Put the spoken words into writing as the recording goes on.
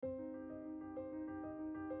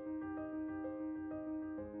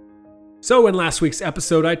So in last week's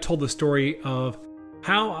episode, I told the story of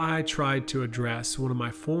how I tried to address one of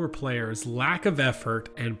my former players' lack of effort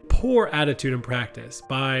and poor attitude in practice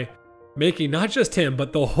by making not just him,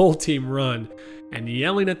 but the whole team run and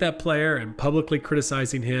yelling at that player and publicly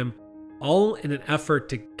criticizing him, all in an effort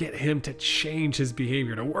to get him to change his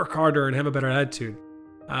behavior, to work harder and have a better attitude.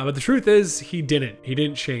 But the truth is, he didn't. He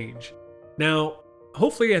didn't change. Now,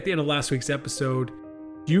 hopefully at the end of last week's episode,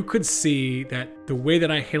 you could see that the way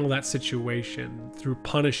that I handled that situation through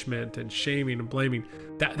punishment and shaming and blaming,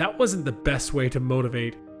 that wasn't the best way to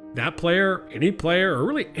motivate that player, or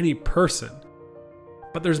really any person.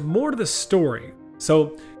 But there's more to the story.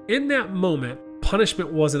 So in that moment,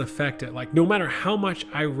 punishment wasn't effective. Like no matter how much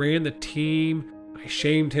I ran the team, I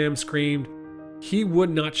shamed him, screamed, he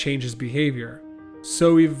would not change his behavior.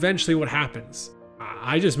 So eventually what happens?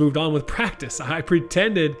 I just moved on with practice. I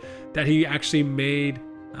pretended that he actually made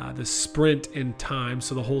the sprint in time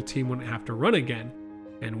so the whole team wouldn't have to run again.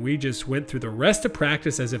 And we just went through the rest of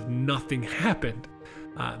practice as if nothing happened.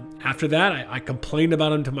 After that, I complained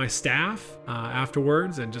about him to my staff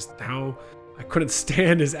afterwards and just how I couldn't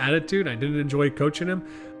stand his attitude. I didn't enjoy coaching him.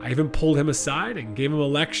 I even pulled him aside and gave him a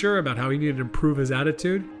lecture about how he needed to improve his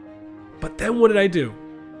attitude. But then what did I do?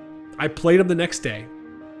 I played him the next day.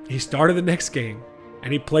 He started the next game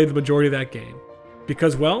and he played the majority of that game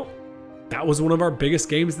because, well, that was one of our biggest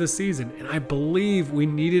games this season, and I believe we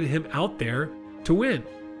needed him out there to win.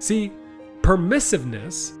 See,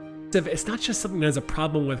 permissiveness, it's not just something that has a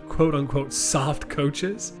problem with quote-unquote soft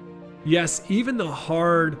coaches. Yes, even the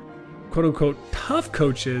hard, quote-unquote tough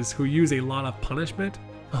coaches who use a lot of punishment,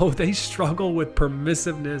 they struggle with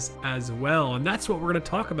permissiveness as well. And that's what we're going to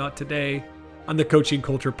talk about today on the Coaching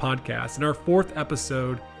Culture Podcast in our 4th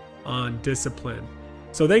episode on discipline.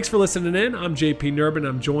 So thanks for listening in. I'm JP Nerbun.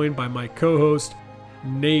 I'm joined by my co-host,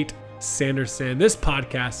 Nate Sanderson. This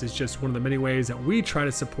podcast is just one of the many ways that we try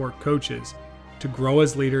to support coaches to grow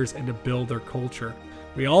as leaders and to build their culture.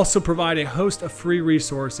 We also provide a host of free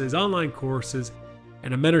resources, online courses,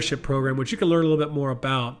 and a mentorship program, which you can learn a little bit more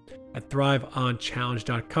about at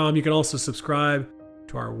thriveonchallenge.com. You can also subscribe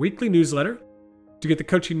to our weekly newsletter to get the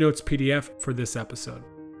coaching notes PDF for this episode.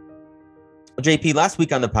 Well, JP, last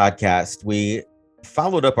week on the podcast, we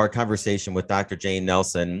followed up our conversation with Dr. Jane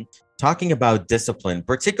Nelson, talking about discipline,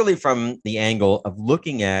 particularly from the angle of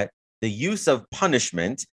looking at the use of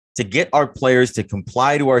punishment to get our players to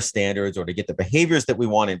comply to our standards or to get the behaviors that we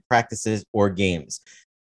want in practices or games.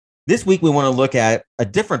 This week, we want to look at a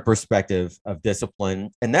different perspective of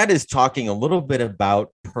discipline, and that is talking a little bit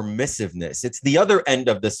about permissiveness. It's the other end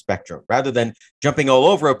of the spectrum. Rather than jumping all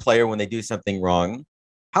over a player when they do something wrong,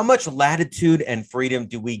 how much latitude and freedom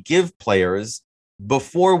do we give players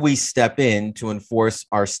before we step in to enforce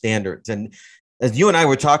our standards? And as you and I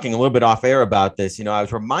were talking a little bit off air about this, I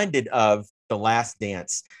was reminded of The Last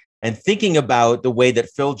Dance and thinking about the way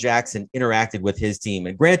that Phil Jackson interacted with his team.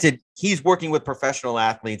 And granted, he's working with professional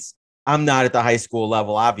athletes. I'm not at the high school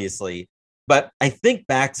level, obviously, but I think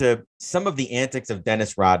back to some of the antics of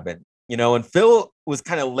Dennis Rodman, and Phil was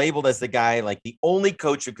kind of labeled as the guy, like the only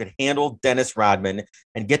coach who could handle Dennis Rodman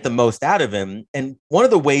and get the most out of him. And one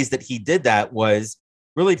of the ways that he did that was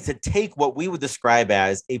really to take what we would describe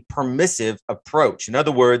as a permissive approach. In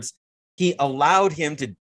other words, he allowed him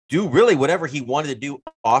to do really whatever he wanted to do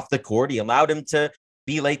off the court. He allowed him to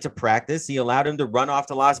be late to practice. He allowed him to run off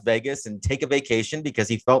to Las Vegas and take a vacation because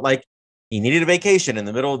he felt like he needed a vacation in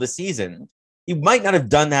the middle of the season. He might not have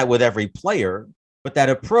done that with every player, but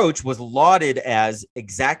that approach was lauded as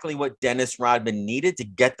exactly what Dennis Rodman needed to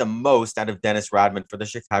get the most out of Dennis Rodman for the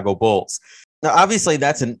Chicago Bulls. Now, obviously,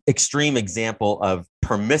 that's an extreme example of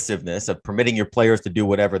permissiveness, of permitting your players to do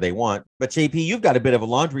whatever they want. But JP, you've got a bit of a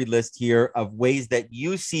laundry list here of ways that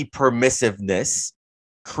you see permissiveness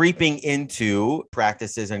creeping into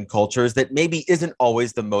practices and cultures that maybe isn't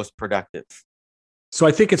always the most productive. So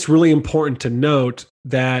I think it's really important to note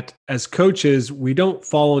that as coaches, we don't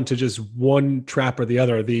fall into just one trap or the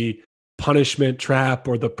other, the punishment trap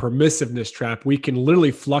or the permissiveness trap. We can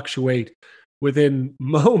literally fluctuate within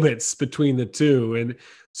moments between the two. And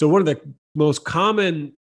so one of the most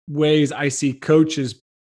common ways I see coaches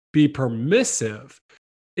be permissive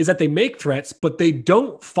is that they make threats, but they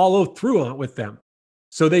don't follow through on it with them.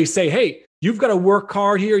 So they say, hey, you've got to work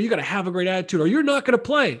hard here. You got to have a great attitude or you're not going to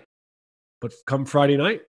play. But come Friday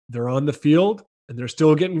night, they're on the field and they're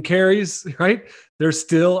still getting carries, right? They're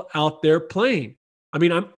still out there playing. I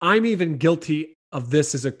mean, I'm even guilty of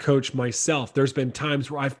this as a coach myself. There's been times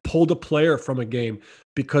where I've pulled a player from a game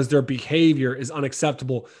because their behavior is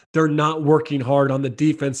unacceptable. They're not working hard on the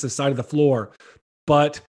defensive side of the floor.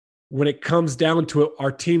 But when it comes down to it,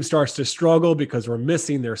 our team starts to struggle because we're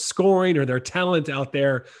missing their scoring or their talent out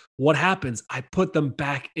there. What happens? I put them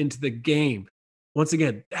back into the game. Once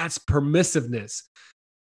again, that's permissiveness.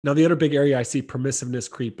 Now, the other big area I see permissiveness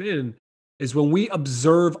creep in is when we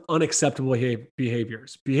observe unacceptable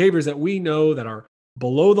behaviors that we know that are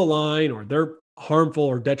below the line or they're harmful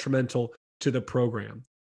or detrimental to the program.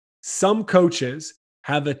 Some coaches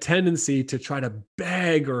have a tendency to try to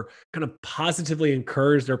beg or kind of positively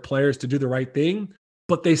encourage their players to do the right thing,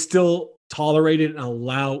 but they still tolerate it and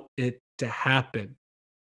allow it to happen.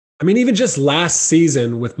 I mean, even just last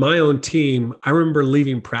season with my own team, I remember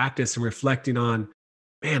leaving practice and reflecting on,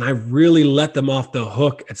 man, I really let them off the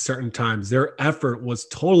hook at certain times. Their effort was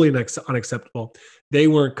totally unacceptable. They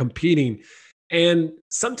weren't competing. And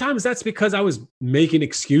sometimes that's because I was making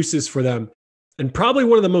excuses for them. And probably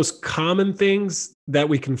one of the most common things that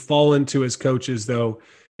we can fall into as coaches, though,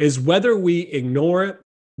 is whether we ignore it,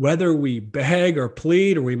 whether we beg or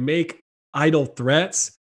plead or we make idle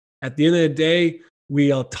threats. At the end of the day, we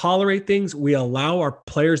tolerate things. We allow our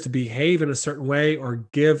players to behave in a certain way or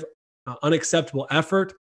give unacceptable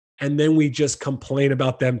effort. And then we just complain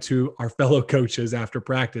about them to our fellow coaches after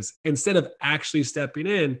practice instead of actually stepping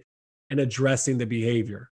in and addressing the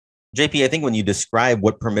behavior. JP, I think when you describe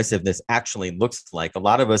what permissiveness actually looks like, a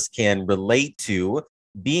lot of us can relate to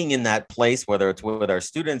being in that place, whether it's with our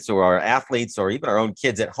students or our athletes or even our own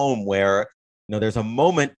kids at home, where there's a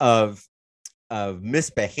moment of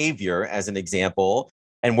misbehavior, as an example,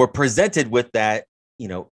 and we're presented with that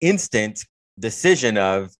instant decision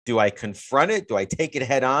of, do I confront it? Do I take it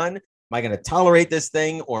head on? Am I going to tolerate this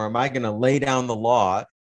thing, or am I going to lay down the law?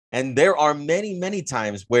 And there are many, many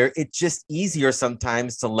times where it's just easier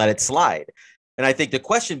sometimes to let it slide. And I think the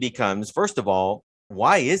question becomes, first of all,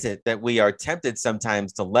 why is it that we are tempted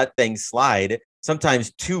sometimes to let things slide,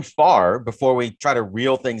 sometimes too far, before we try to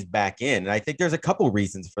reel things back in? And I think there's a couple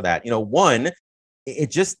reasons for that. One,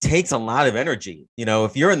 it just takes a lot of energy.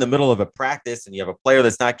 If you're in the middle of a practice and you have a player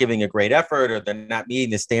that's not giving a great effort, or they're not meeting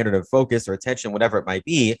the standard of focus or attention, whatever it might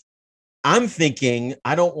be, I'm thinking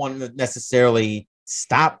I don't want to necessarily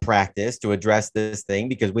stop practice to address this thing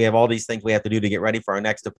because we have all these things we have to do to get ready for our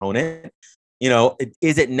next opponent.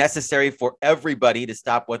 Is it necessary for everybody to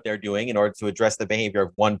stop what they're doing in order to address the behavior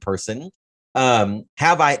of one person? Have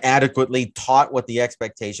I adequately taught what the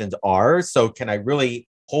expectations are? So can I really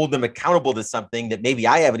hold them accountable to something that maybe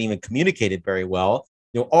I haven't even communicated very well?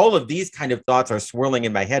 All of these kind of thoughts are swirling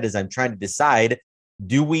in my head as I'm trying to decide,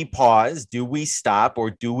 do we pause, do we stop,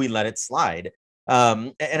 or do we let it slide?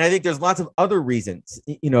 And I think there's lots of other reasons,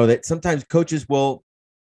 that sometimes coaches will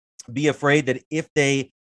be afraid that if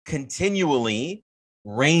they continually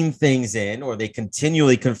rein things in or they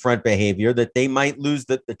continually confront behavior, that they might lose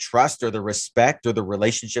the trust or the respect or the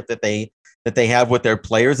relationship that they have with their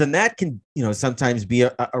players. And that can, sometimes be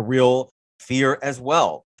a real fear as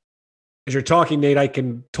well. As you're talking, Nate, I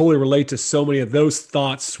can totally relate to so many of those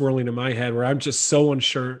thoughts swirling in my head where I'm just so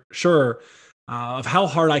unsure of how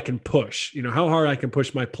hard I can push, how hard I can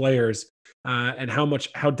push my players and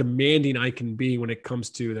how demanding I can be when it comes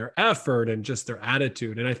to their effort and just their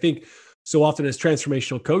attitude. And I think so often as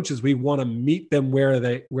transformational coaches, we want to meet them where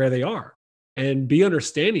they are and be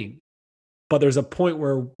understanding. But there's a point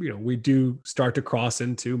where, we do start to cross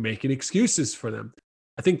into making excuses for them.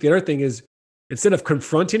 I think the other thing is, instead of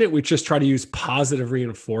confronting it, we just try to use positive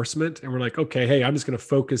reinforcement. And we're like, okay, hey, I'm just going to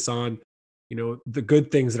focus on the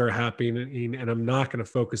good things that are happening, and I'm not going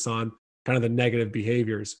to focus on kind of the negative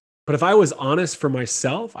behaviors. But if I was honest for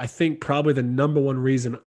myself, I think probably the number one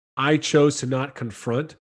reason I chose to not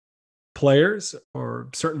confront players or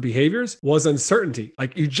certain behaviors was uncertainty.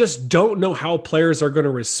 Like, you just don't know how players are going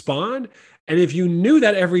to respond. And if you knew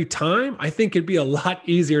that every time, I think it'd be a lot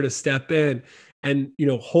easier to step in and,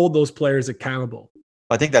 hold those players accountable.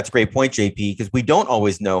 I think that's a great point, JP, because we don't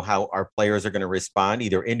always know how our players are going to respond,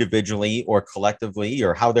 either individually or collectively,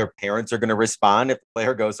 or how their parents are going to respond if the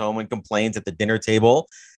player goes home and complains at the dinner table.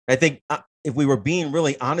 I think if we were being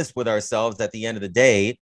really honest with ourselves at the end of the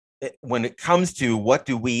day, when it comes to what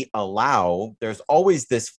do we allow, there's always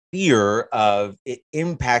this fear of it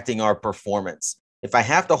impacting our performance. If I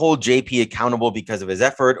have to hold JP accountable because of his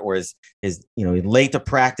effort or his late to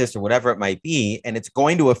practice or whatever it might be, and it's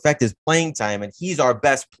going to affect his playing time, and he's our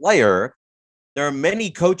best player, there are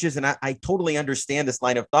many coaches, and I totally understand this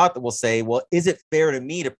line of thought, that will say, well, is it fair to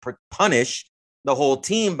me to punish the whole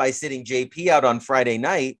team by sitting JP out on Friday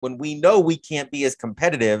night when we know we can't be as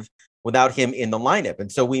competitive without him in the lineup?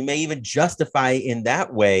 And so we may even justify in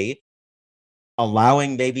that way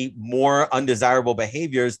allowing maybe more undesirable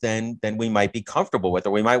behaviors than we might be comfortable with or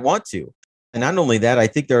we might want to. And not only that, I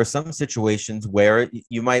think there are some situations where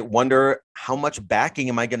you might wonder, how much backing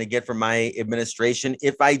am I going to get from my administration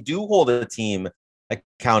if I do hold a team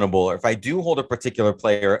accountable, or if I do hold a particular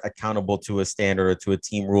player accountable to a standard or to a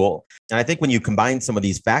team rule. And I think when you combine some of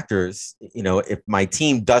these factors, if my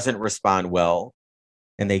team doesn't respond well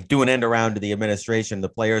and they do an end around to the administration, the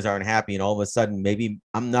players aren't happy, and all of a sudden maybe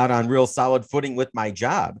I'm not on real solid footing with my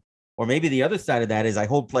job. Or maybe the other side of that is I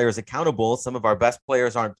hold players accountable. Some of our best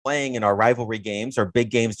players aren't playing in our rivalry games or big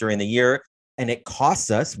games during the year, and it costs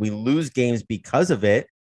us. We lose games because of it.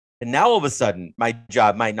 And now all of a sudden, my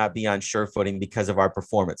job might not be on sure footing because of our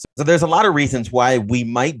performance. So there's a lot of reasons why we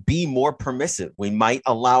might be more permissive. We might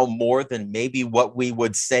allow more than maybe what we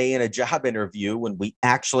would say in a job interview when we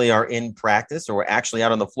actually are in practice or we're actually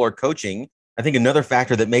out on the floor coaching. I think another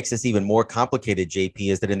factor that makes this even more complicated,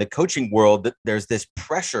 JP, is that in the coaching world, there's this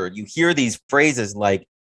pressure. You hear these phrases like,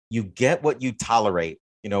 you get what you tolerate.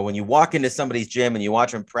 When you walk into somebody's gym and you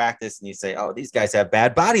watch them practice and you say, oh, these guys have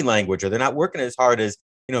bad body language, or they're not working as hard as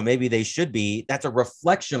maybe they should be. That's a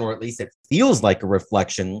reflection, or at least it feels like a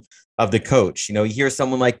reflection of the coach. You hear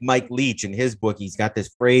someone like Mike Leach in his book, he's got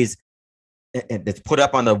this phrase that's put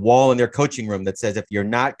up on the wall in their coaching room that says, if you're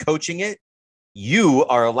not coaching it, you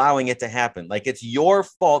are allowing it to happen. Like, it's your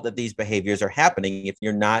fault that these behaviors are happening if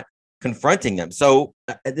you're not confronting them. So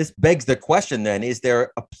this begs the question then, is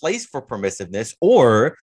there a place for permissiveness,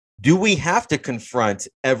 or do we have to confront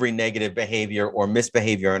every negative behavior or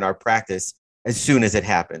misbehavior in our practice as soon as it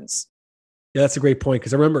happens? Yeah, that's a great point,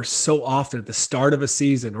 because I remember so often at the start of a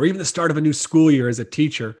season or even the start of a new school year as a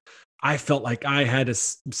teacher, I felt like I had to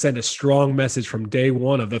send a strong message from day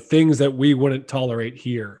one of the things that we wouldn't tolerate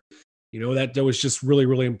here. That was just really,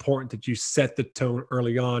 really important that you set the tone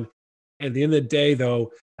early on. And at the end of the day,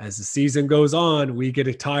 though, as the season goes on, we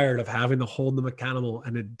get tired of having to hold them accountable,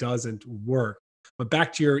 and it doesn't work. But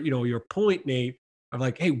back to your point, Nate, of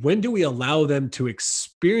like, hey, when do we allow them to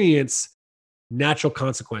experience natural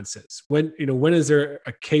consequences? When is there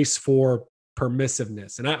a case for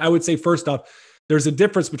permissiveness? And I would say, first off, there's a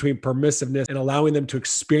difference between permissiveness and allowing them to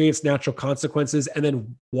experience natural consequences and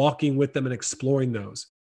then walking with them and exploring those.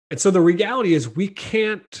 And so the reality is, we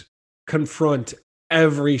can't confront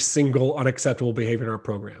every single unacceptable behavior in our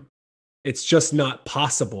program. It's just not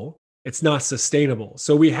possible. It's not sustainable.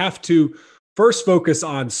 So we have to first focus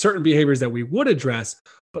on certain behaviors that we would address,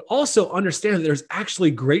 but also understand that there's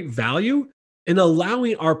actually great value in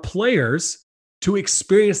allowing our players to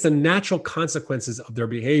experience the natural consequences of their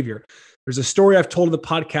behavior. There's a story I've told in the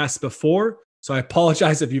podcast before, so I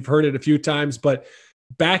apologize if you've heard it a few times, but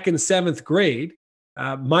back in 7th grade,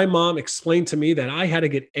 my mom explained to me that I had to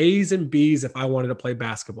get A's and B's if I wanted to play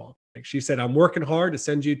basketball. Like, she said, I'm working hard to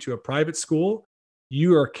send you to a private school.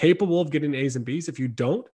 You are capable of getting A's and B's. If you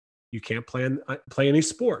don't, you can't play any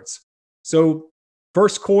sports. So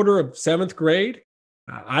first quarter of 7th grade,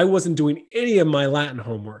 I wasn't doing any of my Latin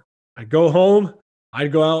homework. I'd go home,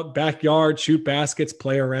 I'd go out backyard, shoot baskets,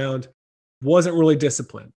 play around. Wasn't really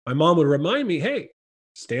disciplined. My mom would remind me, hey,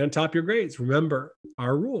 stay on top of your grades. Remember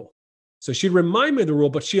our rule. So she'd remind me of the rule,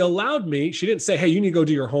 but she didn't say, hey, you need to go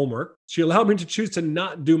do your homework. She allowed me to choose to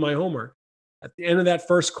not do my homework. At the end of that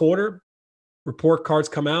first quarter, report cards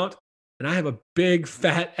come out, and I have a big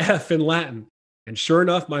fat F in Latin. And sure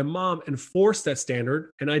enough, my mom enforced that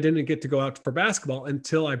standard, and I didn't get to go out for basketball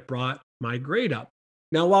until I brought my grade up.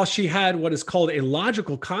 Now, while she had what is called a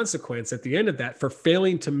logical consequence at the end of that for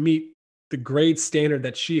failing to meet the grade standard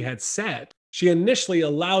that she had set, she initially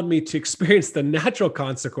allowed me to experience the natural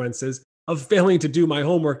consequences of failing to do my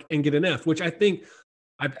homework and get an F, which I think,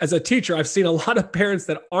 as a teacher, I've seen a lot of parents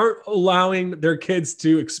that aren't allowing their kids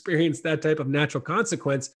to experience that type of natural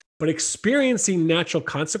consequence. But experiencing natural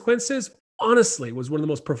consequences, honestly, was one of the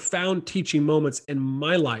most profound teaching moments in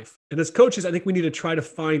my life. And as coaches, I think we need to try to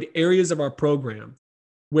find areas of our program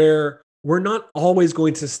where we're not always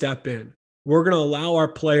going to step in. We're going to allow our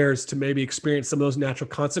players to maybe experience some of those natural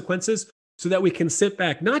consequences so that we can sit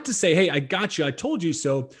back, not to say, hey, I got you, I told you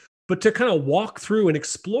so, but to kind of walk through and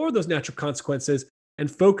explore those natural consequences and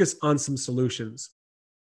focus on some solutions.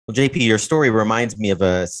 Well, JP, your story reminds me of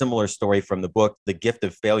a similar story from the book, The Gift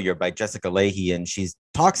of Failure by Jessica Lahey. And she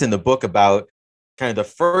talks in the book about kind of the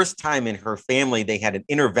first time in her family they had an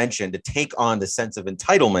intervention to take on the sense of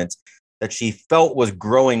entitlement that she felt was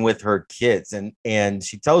growing with her kids. And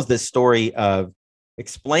she tells this story of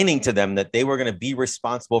explaining to them that they were going to be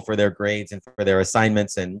responsible for their grades and for their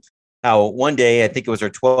assignments, and how one day, I think it was her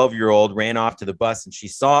 12-year-old, ran off to the bus and she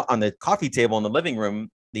saw on the coffee table in the living room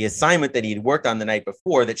the assignment that he'd worked on the night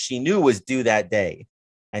before that she knew was due that day.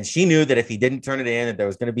 And she knew that if he didn't turn it in, that there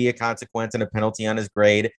was going to be a consequence and a penalty on his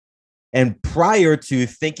grade. And prior to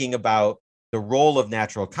thinking about the role of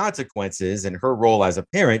natural consequences and her role as a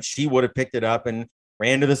parent, she would have picked it up and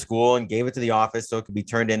ran to the school and gave it to the office so it could be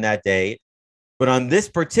turned in that day. But on this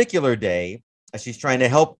particular day, as she's trying to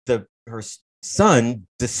help her son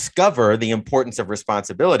discover the importance of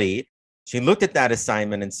responsibility, she looked at that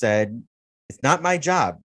assignment and said, "It's not my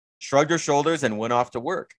job," shrugged her shoulders and went off to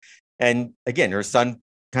work. And again, her son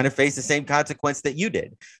kind of faced the same consequence that you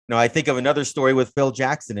did. Now, I think of another story with Phil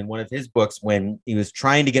Jackson in one of his books when he was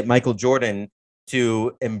trying to get Michael Jordan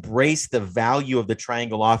to embrace the value of the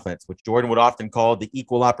triangle offense, which Jordan would often call the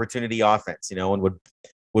equal opportunity offense, and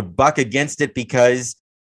would buck against it because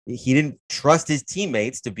he didn't trust his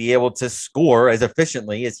teammates to be able to score as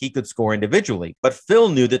efficiently as he could score individually. But Phil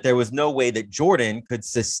knew that there was no way that Jordan could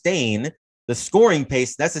sustain the scoring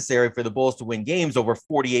pace necessary for the Bulls to win games over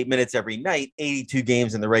 48 minutes every night, 82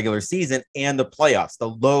 games in the regular season and the playoffs. The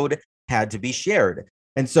load had to be shared.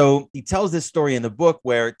 And so he tells this story in the book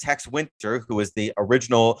where Tex Winter, who was the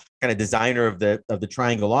original kind of designer of the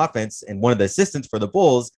triangle offense and one of the assistants for the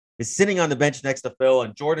Bulls, is sitting on the bench next to Phil,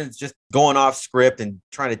 and Jordan's just going off script and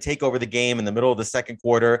trying to take over the game in the middle of the second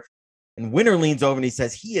quarter. And Winter leans over and he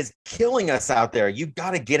says, "He is killing us out there. You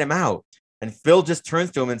got to get him out." And Phil just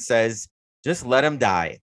turns to him and says, "Just let him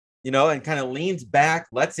die," and kind of leans back,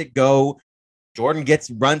 lets it go. Jordan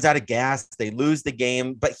runs out of gas. They lose the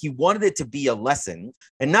game, but he wanted it to be a lesson,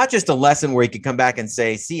 and not just a lesson where he could come back and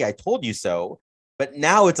say, "See, I told you so," but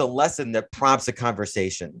now it's a lesson that prompts a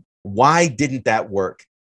conversation. Why didn't that work?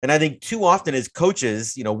 And I think too often as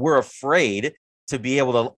coaches, we're afraid to be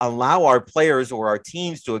able to allow our players or our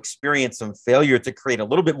teams to experience some failure to create a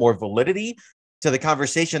little bit more validity to the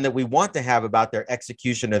conversation that we want to have about their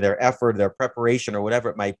execution or their effort, their preparation, or whatever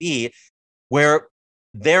it might be, where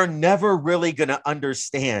they're never really going to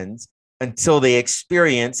understand until they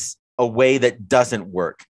experience a way that doesn't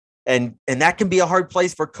work. And that can be a hard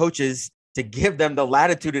place for coaches to give them the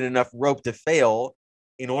latitude and enough rope to fail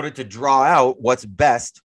in order to draw out what's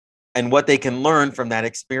best and what they can learn from that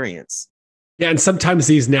experience. Yeah, and sometimes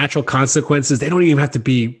these natural consequences, they don't even have to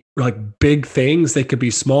be like big things. They could be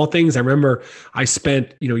small things. I remember I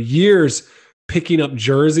spent, years picking up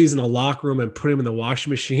jerseys in the locker room and putting them in the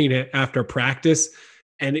washing machine after practice.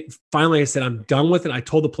 And finally I said, "I'm done with it." I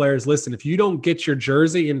told the players, "Listen, if you don't get your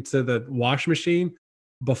jersey into the washing machine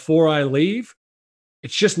before I leave,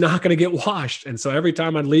 it's just not going to get washed." And so every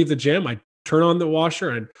time I'd leave the gym, I'd turn on the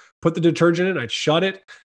washer and put the detergent in, I'd shut it,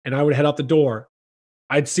 and I would head out the door.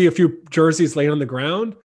 I'd see a few jerseys laying on the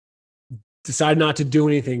ground, decide not to do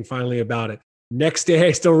anything finally about it. Next day,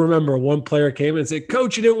 I still remember one player came in and said,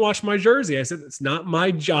 "Coach, you didn't wash my jersey." I said, "It's not my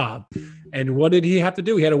job." And what did he have to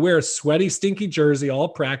do? He had to wear a sweaty, stinky jersey all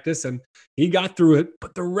practice, and he got through it.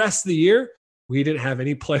 But the rest of the year, we didn't have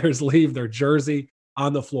any players leave their jersey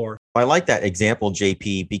on the floor. I like that example,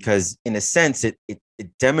 JP, because in a sense, it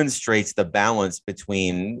demonstrates the balance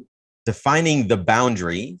between defining the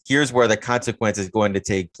boundary. Here's where the consequence is going to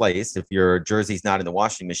take place if your jersey's not in the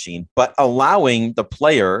washing machine, but allowing the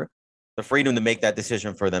player the freedom to make that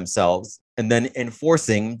decision for themselves and then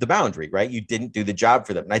enforcing the boundary, right? You didn't do the job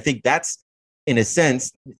for them. And I think that's, in a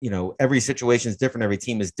sense, every situation is different. Every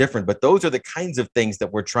team is different, but those are the kinds of things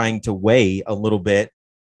that we're trying to weigh a little bit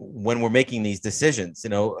when we're making these decisions.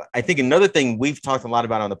 I think another thing we've talked a lot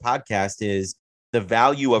about on the podcast is the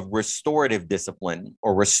value of restorative discipline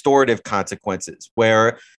or restorative consequences,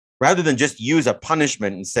 where rather than just use a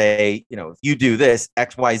punishment and say, if you do this,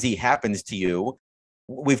 XYZ happens to you,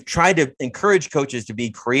 we've tried to encourage coaches to be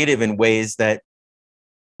creative in ways that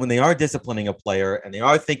when they are disciplining a player and they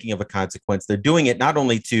are thinking of a consequence, they're doing it not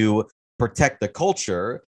only to protect the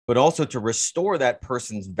culture, but also to restore that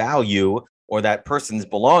person's value or that person's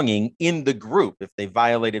belonging in the group if they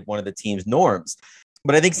violated one of the team's norms.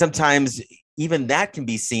 But I think sometimes even that can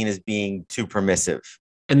be seen as being too permissive.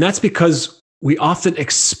 And that's because we often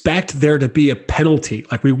expect there to be a penalty.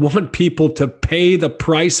 Like we want people to pay the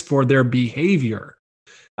price for their behavior.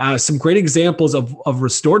 Some great examples of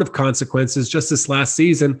restorative consequences. Just this last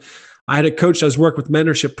season, I had a coach I was working with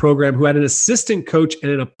mentorship program who had an assistant coach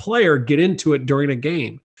and a player get into it during a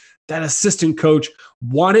game. That assistant coach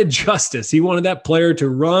wanted justice. He wanted that player to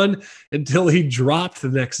run until he dropped the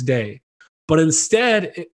next day. But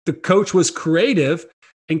instead, the coach was creative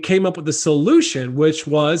and came up with a solution, which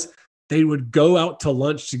was they would go out to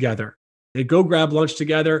lunch together. They'd go grab lunch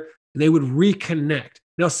together and they would reconnect.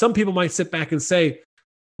 Now, some people might sit back and say,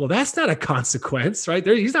 well, that's not a consequence, right?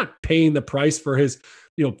 He's not paying the price for his,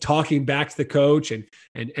 talking back to the coach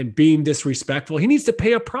and being disrespectful. He needs to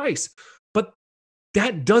pay a price. But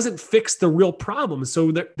that doesn't fix the real problem.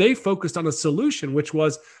 So they focused on a solution, which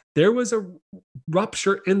was there was a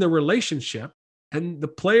rupture in the relationship. And the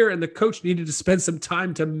player and the coach needed to spend some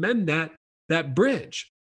time to mend that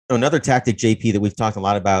bridge. Another tactic, JP, that we've talked a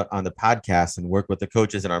lot about on the podcast and work with the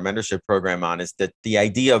coaches in our mentorship program on is that the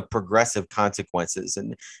idea of progressive consequences.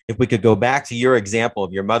 And if we could go back to your example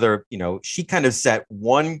of your mother, she kind of set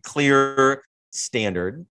one clear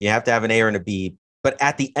standard. You have to have an A or a B, but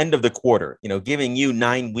at the end of the quarter, giving you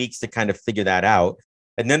 9 weeks to kind of figure that out.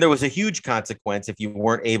 And then there was a huge consequence if you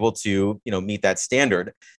weren't able to, meet that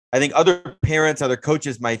standard. I think other parents, other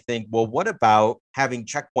coaches might think, well, what about having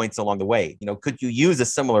checkpoints along the way? Could you use a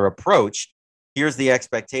similar approach? Here's the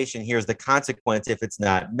expectation. Here's the consequence if it's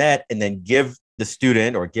not met, and then give the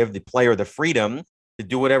student or give the player the freedom to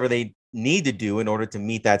do whatever they need to do in order to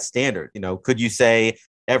meet that standard. Could you say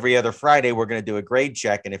every other Friday, we're going to do a grade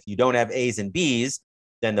check. And if you don't have A's and B's,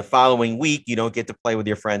 then the following week, you don't get to play with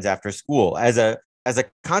your friends after school as a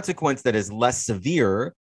consequence that is less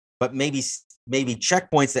severe, but maybe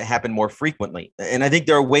checkpoints that happen more frequently. And I think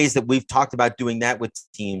there are ways that we've talked about doing that with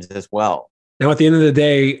teams as well. Now, at the end of the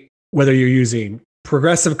day, whether you're using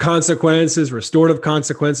progressive consequences, restorative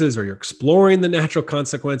consequences, or you're exploring the natural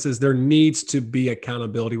consequences, there needs to be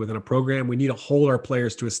accountability within a program. We need to hold our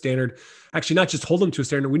players to a standard. Actually, not just hold them to a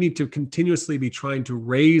standard. We need to continuously be trying to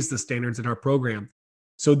raise the standards in our program.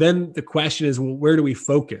 So then the question is, well, where do we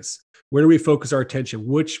focus? Where do we focus our attention?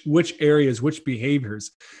 Which areas, which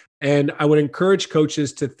behaviors? And I would encourage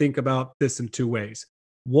coaches to think about this in two ways.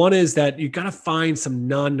 One is that you got to find some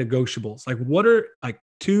non-negotiables. Like, what are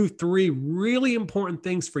 2, 3 really important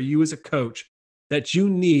things for you as a coach that you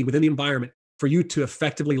need within the environment for you to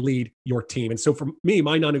effectively lead your team? And so for me,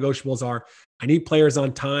 my non-negotiables are, I need players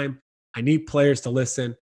on time, I need players to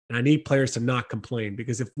listen, and I need players to not complain.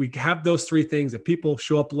 Because if we have those 3 things, if people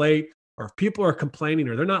show up late, or if people are complaining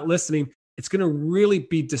or they're not listening, it's going to really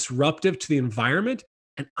be disruptive to the environment.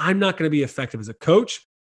 And I'm not going to be effective as a coach.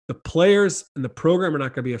 The players and the program are not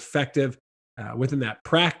going to be effective within that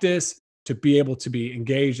practice to be able to be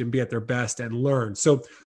engaged and be at their best and learn. So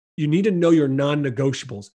you need to know your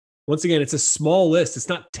non-negotiables. Once again, it's a small list. It's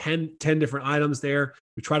not 10 different items there.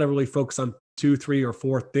 We try to really focus on 2, 3, or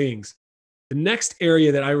 4 things. The next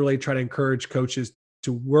area that I really try to encourage coaches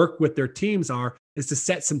to work with their teams is to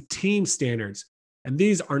set some team standards. And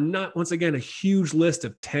these are not, once again, a huge list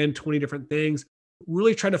of 10, 20 different things.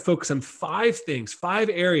 Really try to focus on 5 things, 5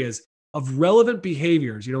 areas of relevant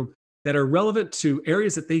behaviors, that are relevant to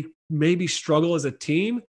areas that they maybe struggle as a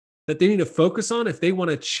team that they need to focus on if they want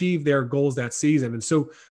to achieve their goals that season. And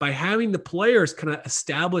so by having the players kind of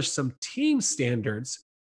establish some team standards,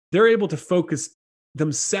 they're able to focus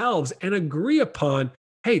themselves and agree upon,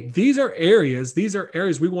 hey, these are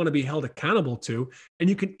areas we want to be held accountable to. And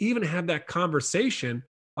you can even have that conversation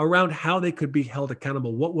around how they could be held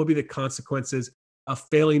accountable. What will be the consequences of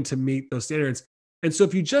failing to meet those standards? And so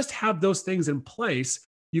if you just have those things in place,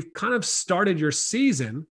 you've kind of started your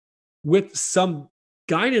season with some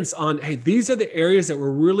guidance on, hey, these are the areas that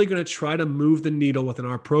we're really going to try to move the needle within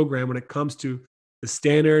our program when it comes to the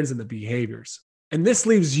standards and the behaviors. And this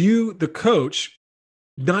leaves you, the coach,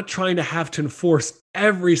 not trying to have to enforce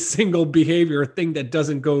every single behavior or thing that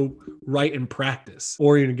doesn't go right in practice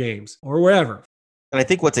or in games or wherever. And I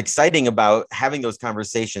think what's exciting about having those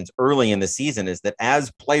conversations early in the season is that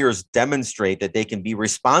as players demonstrate that they can be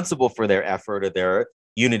responsible for their effort or their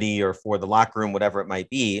unity or for the locker room, whatever it might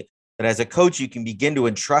be, that as a coach, you can begin to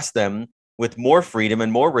entrust them with more freedom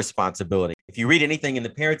and more responsibility. If you read anything in the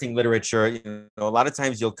parenting literature, a lot of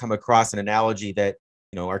times you'll come across an analogy that,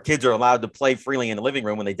 our kids are allowed to play freely in the living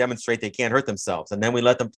room when they demonstrate they can't hurt themselves. And then we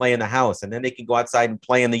let them play in the house, and then they can go outside and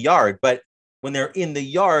play in the yard. But when they're in the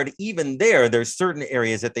yard, even there's certain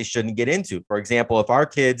areas that they shouldn't get into. For example, if our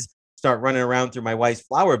kids start running around through my wife's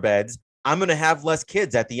flower beds, I'm going to have less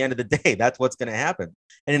kids at the end of the day. That's what's going to happen.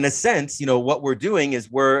 And in a sense, what we're doing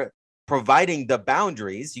is we're providing the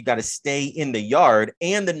boundaries. You got to stay in the yard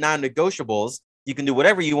and the non-negotiables. You can do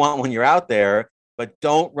whatever you want when you're out there, but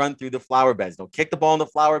don't run through the flower beds. Don't kick the ball in the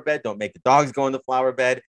flower bed. Don't make the dogs go in the flower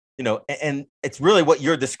bed. And it's really what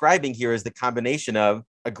you're describing here is the combination of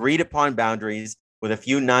agreed upon boundaries with a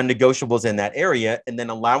few non-negotiables in that area, and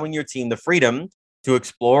then allowing your team the freedom to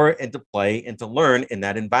explore and to play and to learn in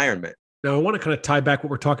that environment. Now, I want to kind of tie back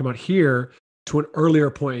what we're talking about here to an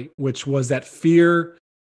earlier point, which was that fear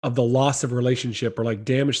of the loss of relationship or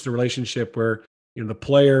damage to the relationship where, the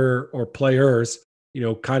player or players,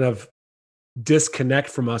 kind of disconnect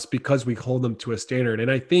from us because we hold them to a standard.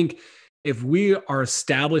 And I think if we are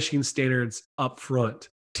establishing standards up front,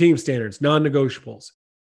 team standards, non-negotiables,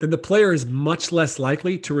 then the player is much less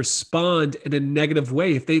likely to respond in a negative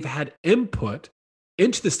way if they've had input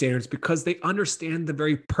into the standards because they understand the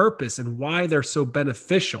very purpose and why they're so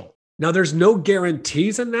beneficial. Now, there's no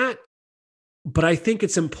guarantees in that, but I think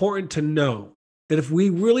it's important to know that if we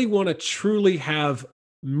really want to truly have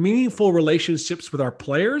meaningful relationships with our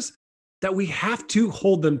players, that we have to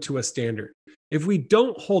hold them to a standard. If we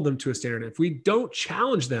don't hold them to a standard, if we don't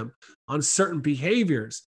challenge them on certain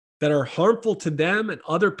behaviors that are harmful to them and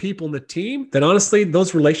other people in the team, then honestly,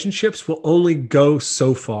 those relationships will only go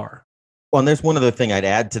so far. Well, and there's one other thing I'd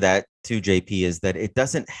add to that too, JP, is that it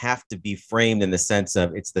doesn't have to be framed in the sense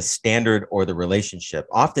of it's the standard or the relationship.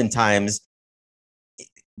 Oftentimes,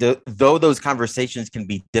 though those conversations can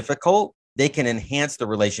be difficult, they can enhance the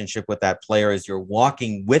relationship with that player as you're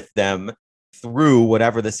walking with them through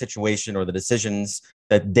whatever the situation or the decisions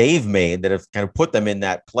that they've made that have kind of put them in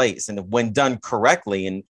that place. And when done correctly,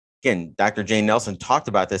 and again, Dr. Jane Nelson talked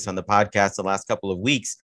about this on the podcast the last couple of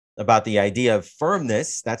weeks about the idea of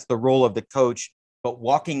firmness. That's the role of the coach, but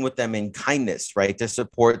walking with them in kindness, right, to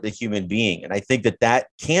support the human being. And I think that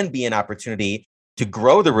can be an opportunity to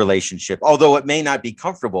grow the relationship, although it may not be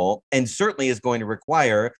comfortable and certainly is going to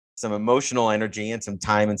require some emotional energy and some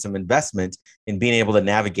time and some investment in being able to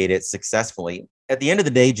navigate it successfully. At the end of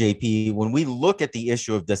the day, JP, when we look at the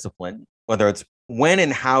issue of discipline, whether it's when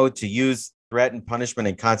and how to use threat and punishment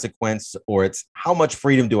and consequence, or it's how much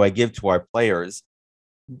freedom do I give to our players,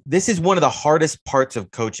 this is one of the hardest parts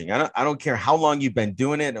of coaching. I don't care how long you've been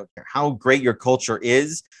doing it, I don't care how great your culture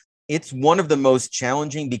is. It's one of the most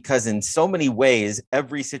challenging because in so many ways,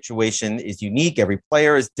 every situation is unique. Every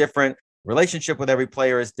player is different. Relationship with every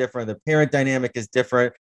player is different. The parent dynamic is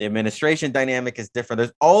different. The administration dynamic is different.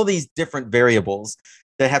 There's all these different variables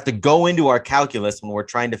that have to go into our calculus when we're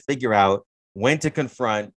trying to figure out when to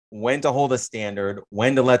confront, when to hold a standard,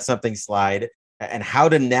 when to let something slide, and how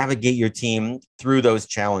to navigate your team through those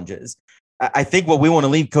challenges. I think what we want to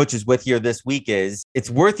leave coaches with here this week is it's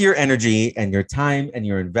worth your energy and your time and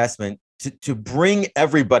your investment to bring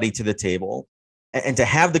everybody to the table and to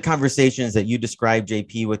have the conversations that you described,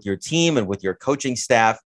 JP, with your team and with your coaching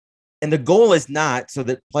staff. And the goal is not so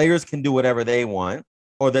that players can do whatever they want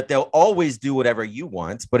or that they'll always do whatever you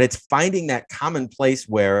want, but it's finding that common place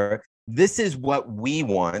where this is what we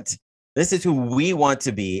want. This is who we want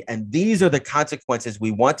to be. And these are the consequences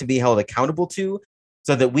we want to be held accountable to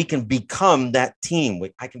so that we can become that team.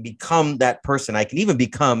 I can become that person. I can even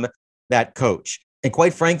become that coach. And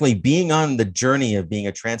quite frankly, being on the journey of being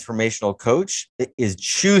a transformational coach is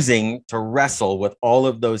choosing to wrestle with all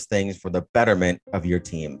of those things for the betterment of your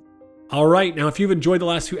team. All right. Now, if you've enjoyed the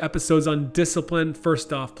last few episodes on discipline,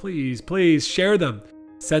 first off, please share them.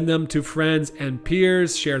 Send them to friends and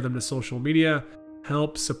peers. Share them to social media.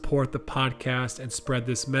 Help support the podcast and spread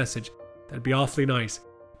this message. That'd be awfully nice.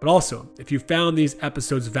 But also, if you found these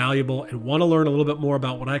episodes valuable and want to learn a little bit more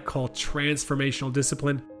about what I call transformational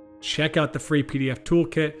discipline, check out the free PDF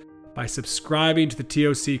toolkit by subscribing to the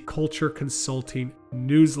TOC Culture Consulting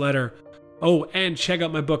newsletter. Oh, and check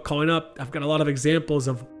out my book, Calling Up. I've got a lot of examples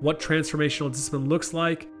of what transformational discipline looks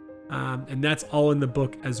like, and that's all in the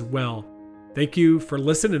book as well. Thank you for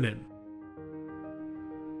listening in.